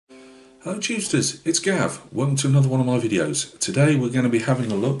Hello Tuesdays, it's Gav. Welcome to another one of my videos. Today we're going to be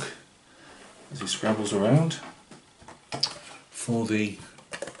having a look, as he scrabbles around, for the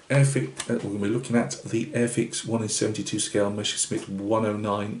Airfix. We're going to be looking at the Airfix 1/72 scale Messerschmitt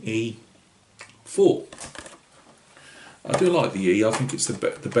 109E-4. I do like the E. I think it's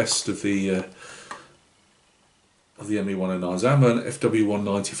the best of the ME109s. I'm an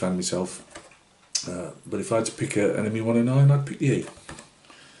FW190 fan myself, but if I had to pick an ME109, I'd pick the E.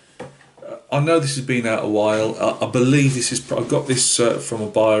 I know this has been out a while. I believe this is. I got this from a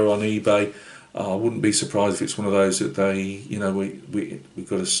buyer on eBay. I wouldn't be surprised if it's one of those that they, you know, we've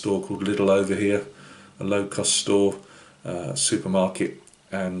got a store called Lidl over here, a low-cost store, supermarket,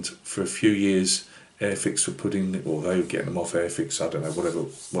 and for a few years, Airfix were putting, or they were getting them off Airfix. I don't know,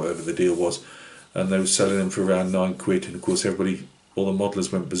 whatever the deal was, and they were selling them for around £9. And of course, all the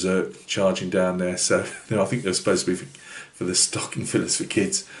modelers went berserk, charging down there. So you know, I think they're supposed to be for the stocking fillers for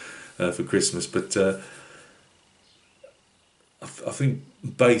kids. For Christmas, but I think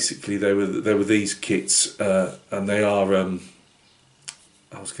basically they were these kits, and they are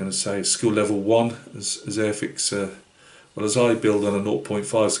I was going to say skill level 1 as Airfix. Well, as I build on a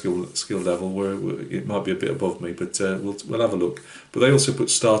 0.5 skill level, where it might be a bit above me, but we'll have a look. But they also put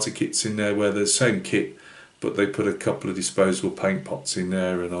starter kits in there where they're the same kit, but they put a couple of disposable paint pots in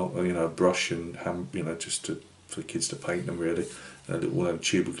there, and a brush and just for the kids to paint them really. A little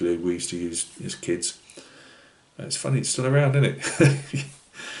tube glue we used to use as kids. It's funny, it's still around, isn't it?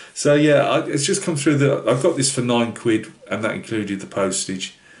 So yeah, it's just come through that I've got this for £9, and that included the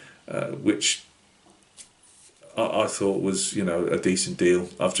postage, which I thought was, a decent deal.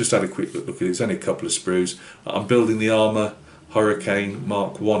 I've just had a quick look at it. It's only a couple of sprues. I'm building the Armour Hurricane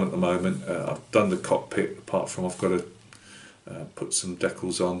Mark 1 at the moment. I've done the cockpit, apart from I've got to put some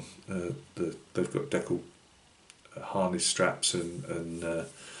decals on. They've got decal harness straps and a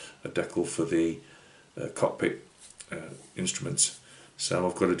decal for the cockpit instruments, so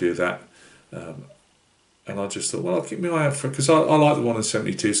I've got to do that, and I just thought, well, I'll keep my eye out for it, because I like the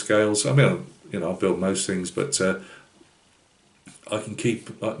 1/72 scales. I mean, I build most things, but I can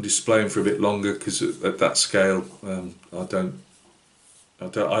display them for a bit longer, because at that scale I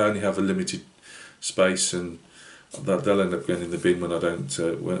only have a limited space, and they'll end up going in the bin when I don't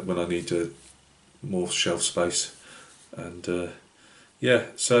when I need more shelf space. And yeah,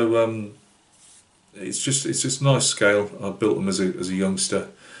 so it's just nice scale. I built them as a youngster,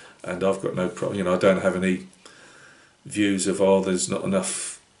 and I've got no problem. I don't have any views of there's not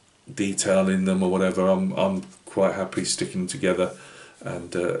enough detail in them or whatever. I'm quite happy sticking them together,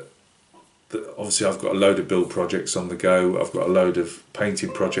 and obviously I've got a load of build projects on the go. I've got a load of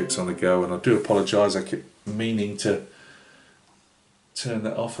painting projects on the go, and I do apologise. I keep meaning to turn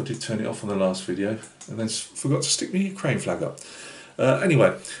that off. I did turn it off on the last video, and then forgot to stick my Ukraine flag up.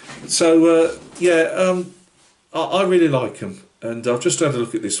 Anyway, so yeah, I really like them, and I've just had a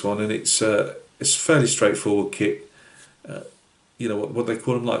look at this one, and it's fairly straightforward kit. What they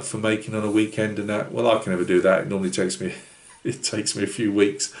call them, like for making on a weekend and that. Well, I can never do that. It normally takes me a few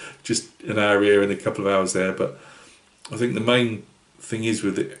weeks, just an hour here and a couple of hours there. But I think the main thing is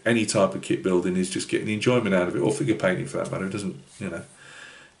with any type of kit building is just getting the enjoyment out of it, or figure painting for that matter. It doesn't,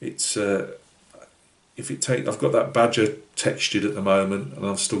 it's I've got that badger textured at the moment, and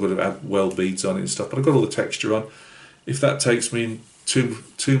I've still got to add weld beads on it and stuff, but I've got all the texture on. If that takes me 2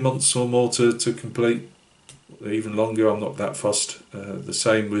 months or more to complete, even longer, I'm not that fussed. The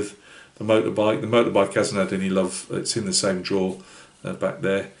same with the motorbike. The motorbike hasn't had any love. It's in the same drawer back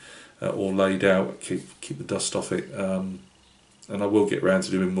there, all laid out. Keep the dust off it. And I will get round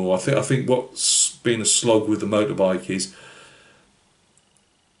to doing more. I think what's been a slog with the motorbike is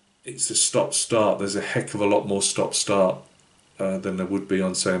it's the stop-start. There's a heck of a lot more stop-start than there would be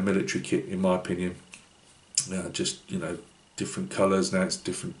on, say, a military kit, in my opinion. Just different colours now. It's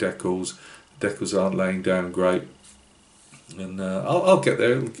different decals. The decals aren't laying down great, and I'll get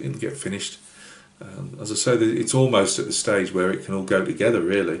there. It'll get finished. As I say, it's almost at the stage where it can all go together.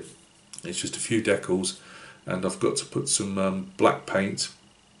 Really, it's just a few decals. And I've got to put some black paint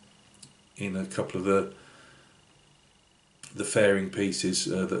in a couple of the fairing pieces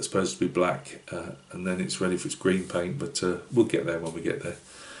that's supposed to be black, and then it's ready for its green paint, but we'll get there when we get there.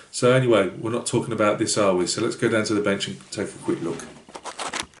 So anyway, we're not talking about this, are we? So let's go down to the bench and take a quick look.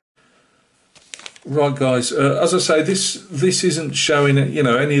 Right guys, as I say, this isn't showing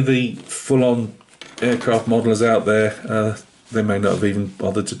any of the full-on aircraft modelers out there. They may not have even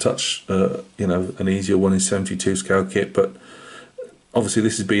bothered to touch, an easier 1/72 scale kit, but obviously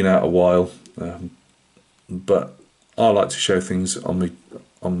this has been out a while. But I like to show things on the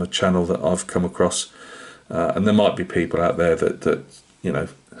channel that I've come across, and there might be people out there that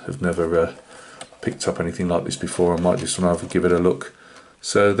have never picked up anything like this before and might just want to give it a look.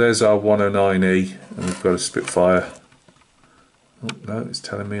 So there's our 109E, and we've got a Spitfire. Oh, no, it's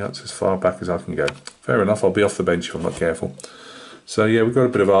telling me that's as far back as I can go. Fair enough, I'll be off the bench if I'm not careful. So yeah, we've got a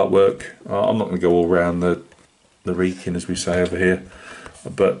bit of artwork. I'm not going to go all round the reeking, as we say over here,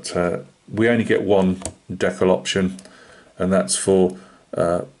 but we only get one decal option, and that's for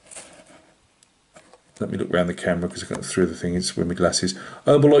let me look around the camera because I got through the thing with my glasses.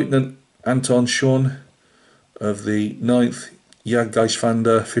 Oberleutnant Anton Schoen of the 9th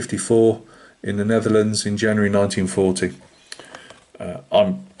Jagdgeschwader 54 in the Netherlands in January 1940.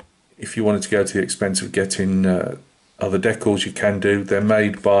 If you wanted to go to the expense of getting other decals, you can do. They're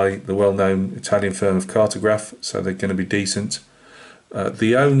made by the well-known Italian firm of Cartograph, so they're going to be decent.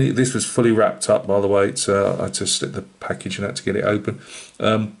 This was fully wrapped up, by the way. I had to slit the package and had to get it open.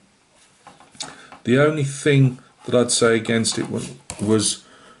 The only thing that I'd say against it was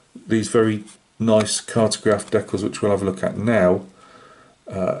these very nice Cartograph decals, which we'll have a look at now.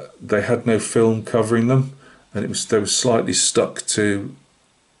 They had no film covering them, and they were slightly stuck to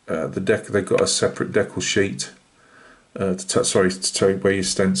the deck. They've got a separate decal sheet to tell you where your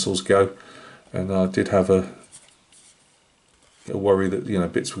stencils go, and I did have a worry that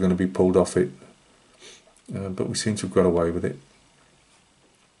bits were going to be pulled off it, but we seem to have got away with it.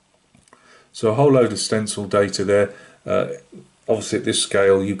 So a whole load of stencil data there. Obviously at this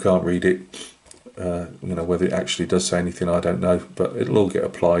scale you can't read it. Whether it actually does say anything, I don't know, but it'll all get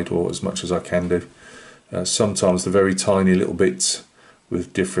applied, or as much as I can do. Sometimes the very tiny little bits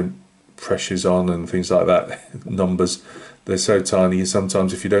with different pressures on and things like that, numbers, they're so tiny,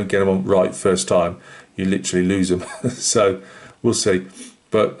 sometimes if you don't get them on right first time, you literally lose them. So we'll see.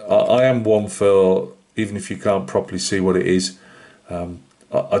 But I am one for, even if you can't properly see what it is,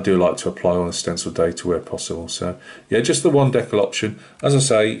 I do like to apply on the stencil data where possible. So yeah, just the one decal option. As I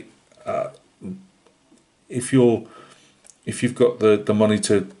say, if you've got the money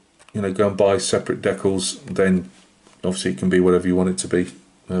to go and buy separate decals, then obviously it can be whatever you want it to be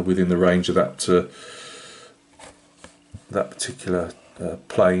within the range of that particular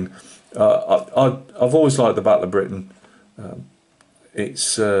plane. I've always liked the Battle of Britain.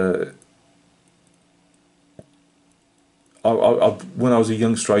 It's when I was a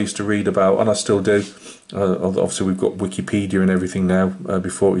youngster, I used to read about, and I still do. Obviously, we've got Wikipedia and everything now.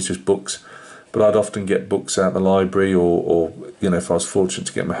 Before it was just books, but I'd often get books out of the library, or if I was fortunate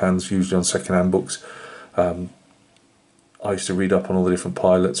to get my hands usually on second-hand books. I used to read up on all the different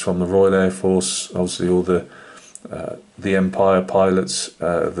pilots from the Royal Air Force, obviously all the Empire pilots,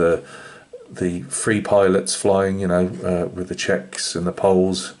 the free pilots flying, with the Czechs and the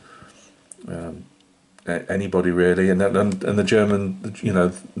Poles. Anybody really, and the German,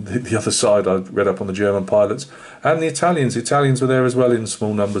 the other side. I read up on the German pilots and the Italians. Italians were there as well in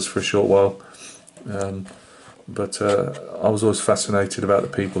small numbers for a short while, but I was always fascinated about the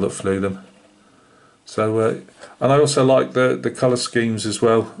people that flew them. So, and I also like the colour schemes as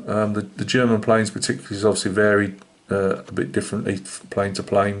well. The German planes particularly is obviously varied a bit differently, plane to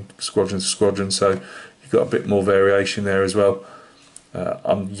plane, squadron to squadron. So you've got a bit more variation there as well.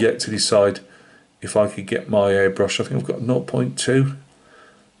 I'm yet to decide if I could get my airbrush. I think I've got 0.2,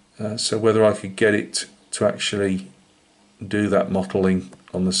 so whether I could get it to actually do that mottling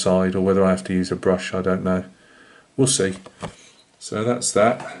on the side, or whether I have to use a brush, I don't know. We'll see. So that's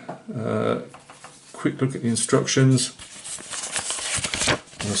that. Quick look at the instructions.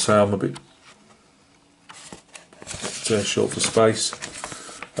 I'll say I'm a bit short for space.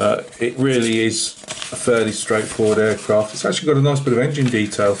 It really is a fairly straightforward aircraft. It's actually got a nice bit of engine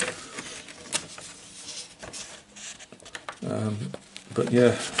detail. But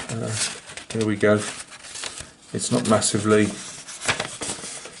yeah, there we go. It's not massively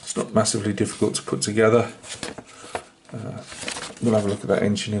difficult to put together. We'll have a look at that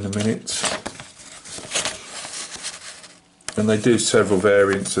engine in a minute. And they do several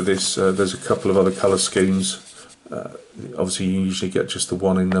variants of this. There's a couple of other colour schemes. Obviously you usually get just the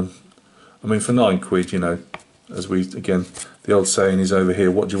one in them. I mean, for £9, as again, the old saying is over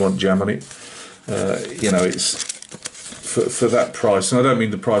here, what do you want jam on it? It's for that price, and I don't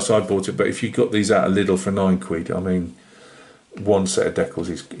mean the price I bought it, but if you got these out of Lidl for £9, I mean, one set of decals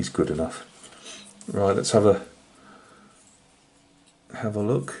is good enough. Right, let's have a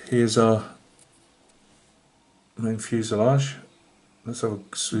look. Here's our main fuselage. Let's have a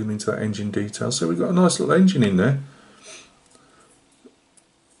zoom into that engine detail. So we've got a nice little engine in there.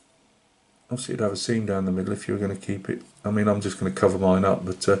 Obviously it'd have a seam down the middle if you were going to keep it. I mean, I'm just going to cover mine up,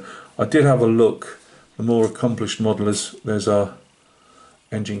 but I did have a look. The more accomplished modelers, there's our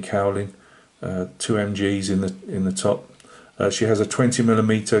engine cowling, 2 MGs in the top. She has a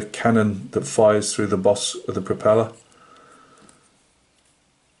 20mm cannon that fires through the boss of the propeller.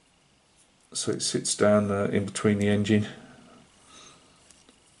 So it sits down in between the engine.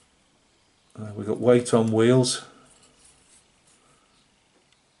 We've got weight on wheels.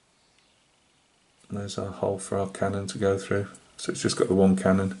 And there's our hole for our cannon to go through. So it's just got the one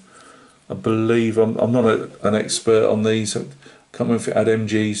cannon. I believe, I'm not an expert on these. I can't remember if it had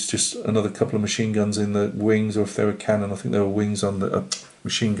MGs, just another couple of machine guns in the wings, or if they were cannon. I think there were wings on the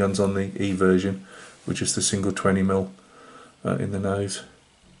machine guns on the E version, with just a single 20mm in the nose.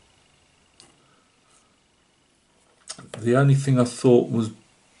 The only thing I thought was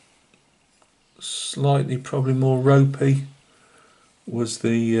slightly probably more ropey was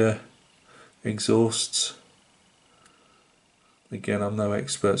the exhausts. Again, I'm no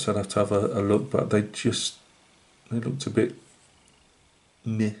expert, so I'd have to have a look, but they looked a bit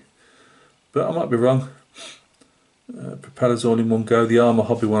meh. But I might be wrong. Propellers all in one go. The Armour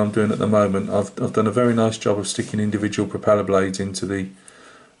hobby one I'm doing at the moment, I've done a very nice job of sticking individual propeller blades into the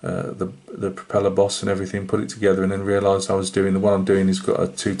propeller boss and everything, put it together, and then realised I was doing the one I'm doing has got a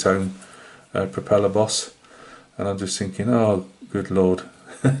two-tone propeller boss, and I'm just thinking, oh good lord,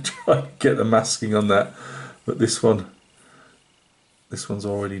 try to get the masking on that, but this one's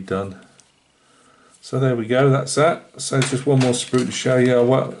already done. So there we go, that's that. So just one more sprue to show you. I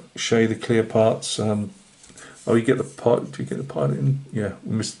won't show you the clear parts. Oh, you get the pilot. Do you get the pilot in? Yeah,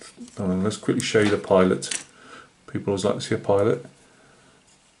 we missed. Hold on, let's quickly show you the pilot. People always like to see a pilot.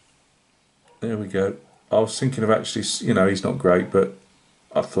 There we go. I was thinking of actually, you know, he's not great, but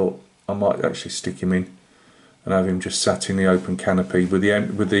I thought I might actually stick him in and have him just sat in the open canopy. With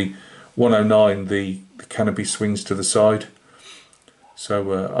the 109, the canopy swings to the side,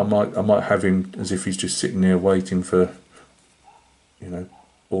 so I might have him as if he's just sitting there waiting for, you know,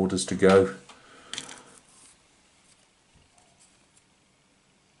 orders to go.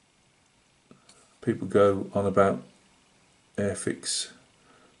 People go on about Airfix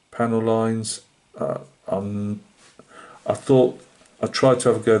panel lines. I thought I tried to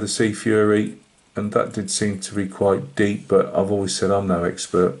have a go at the Sea Fury, and that did seem to be quite deep, but I've always said I'm no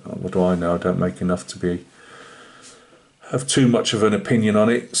expert. What do I know? I don't make enough to have too much of an opinion on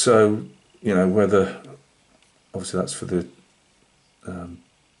it. So, you know, whether, obviously that's for the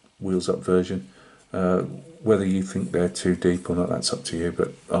wheels up version, whether you think they're too deep or not, that's up to you,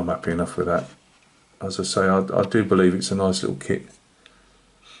 but I'm happy enough with that. As I say, I do believe it's a nice little kit.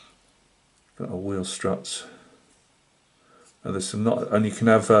 Got our wheel struts. And there's some and you can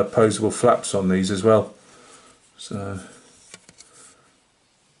have posable flaps on these as well. So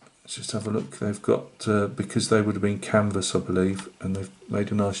let's just have a look. They've got because they would have been canvas, I believe, and they've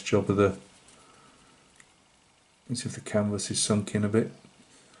made a nice job of the. Let's see if the canvas is sunk in a bit,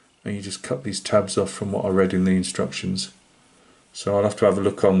 and you just cut these tabs off from what I read in the instructions. So I'll have to have a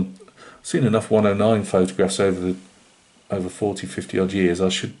look on. I've seen enough 109 photographs over 40, 50 odd years. I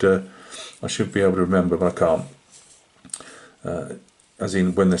should be able to remember, but I can't. As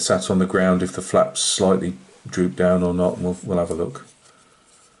in when they're sat on the ground, if the flaps slightly droop down or not, we'll have a look.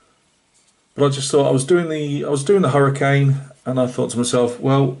 But I just thought I was doing the Hurricane, and I thought to myself,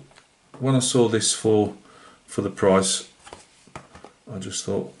 well, when I saw this for the price, I just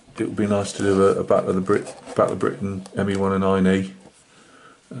thought it would be nice to do a Battle of Britain ME109E.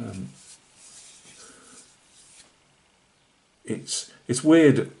 It's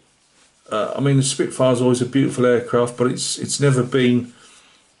weird. I mean, the Spitfire is always a beautiful aircraft, but it's never been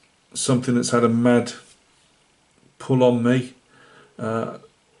something that's had a mad pull on me.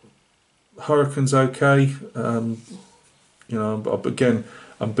 Hurricane's okay. You know, again,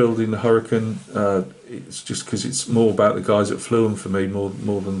 I'm building the Hurricane. It's just because it's more about the guys that flew them for me,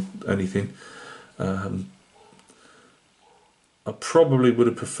 more than anything. I probably would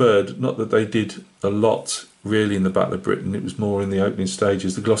have preferred, not that they did a lot really in the Battle of Britain, it was more in the opening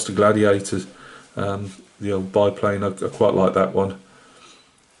stages. The Gloucester Gladiators, the old biplane, I quite like that one.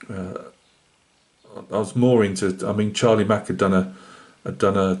 I was more into, I mean, Charlie Mack had done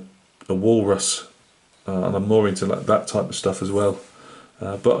a Walrus, and I'm more into that type of stuff as well.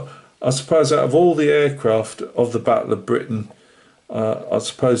 But I suppose out of all the aircraft of the Battle of Britain, I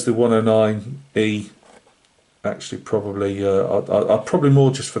suppose the 109E actually probably I probably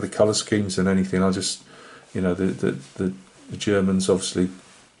more just for the colour schemes than anything. I just, you know, the Germans obviously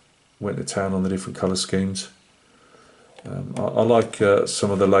went to town on the different colour schemes. I like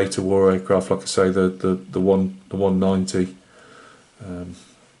some of the later war aircraft, like I say, the 190,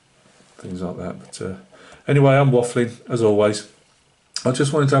 things like that. But anyway, I'm waffling as always. I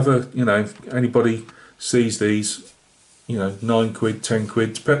just wanted to have a, you know, if anybody sees these, you know, £9,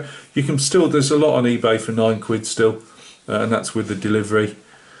 £10. You can still, there's a lot on eBay for £9 still. and that's with the delivery.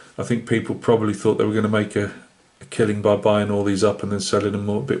 I think people probably thought they were going to make a killing by buying all these up and then selling them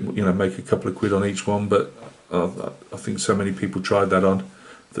more, a bit, you know, make a couple of quid on each one. But I think so many people tried that on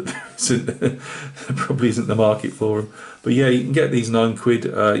that there probably isn't the market for them. But yeah, you can get these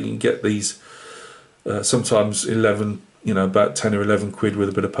 £9. You can get these sometimes 11, you know, about 10 or 11 quid with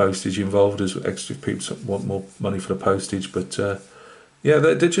a bit of postage involved, as extra if people want more money for the postage. But yeah,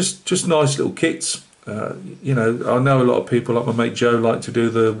 they're just nice little kits. You know, I know a lot of people, like my mate Joe, like to do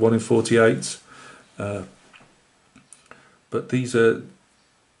the 1 in 48s. But these are,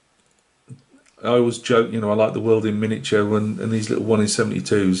 I always joke, you know, I like the world in miniature, and these little 1 in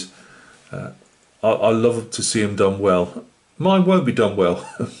 72s, I love to see them done well. Mine won't be done well,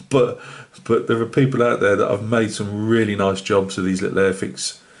 but there are people out there that have made some really nice jobs of these little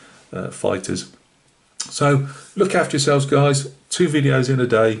Airfix fighters. So look after yourselves, guys. 2 videos in a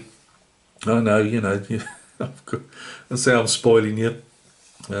day. I know, you know, I'll say I'm spoiling you,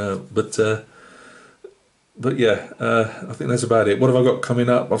 but yeah, I think that's about it. What have I got coming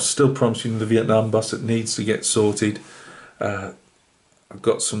up? I've still promised you the Vietnam bus that needs to get sorted. I've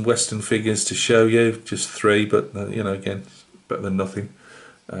got some Western figures to show you, just 3, but you know, again, better than nothing.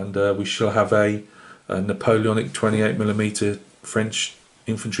 And we shall have a Napoleonic 28mm French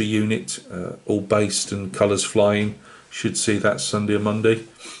infantry unit, all based and colours flying. Should see that Sunday or Monday.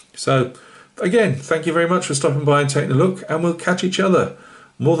 So again, thank you very much for stopping by and taking a look, and we'll catch each other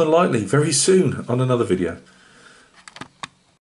more than likely very soon on another video.